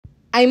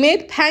I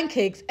made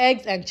pancakes,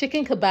 eggs, and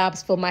chicken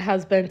kebabs for my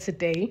husband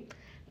today.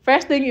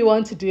 First thing you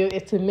want to do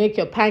is to make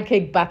your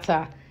pancake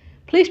batter.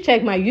 Please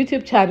check my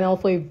YouTube channel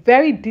for a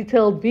very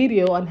detailed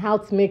video on how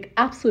to make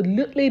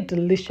absolutely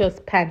delicious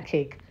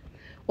pancake.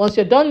 Once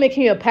you're done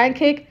making your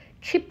pancake,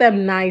 keep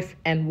them nice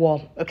and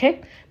warm,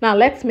 okay? Now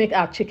let's make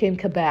our chicken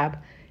kebab.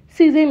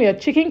 Season your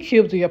chicken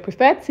cubes with your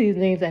preferred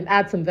seasonings and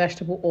add some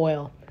vegetable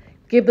oil.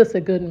 Give this a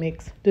good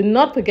mix. Do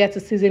not forget to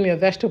season your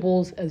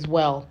vegetables as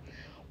well.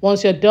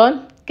 Once you're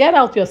done, get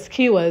out your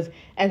skewers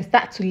and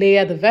start to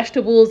layer the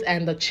vegetables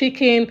and the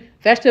chicken,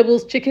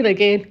 vegetables, chicken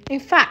again. In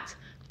fact,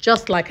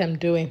 just like I'm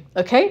doing,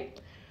 okay?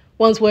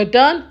 Once we're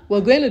done,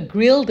 we're going to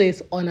grill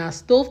this on our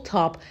stove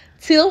top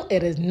till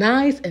it is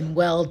nice and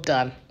well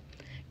done.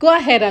 Go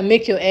ahead and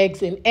make your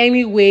eggs in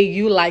any way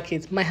you like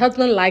it. My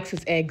husband likes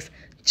his eggs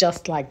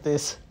just like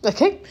this,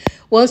 okay?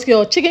 Once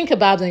your chicken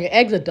kebabs and your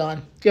eggs are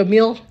done, your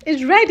meal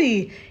is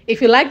ready.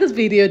 If you like this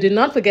video, do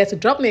not forget to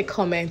drop me a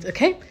comment,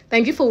 okay?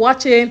 Thank you for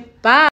watching. Bye.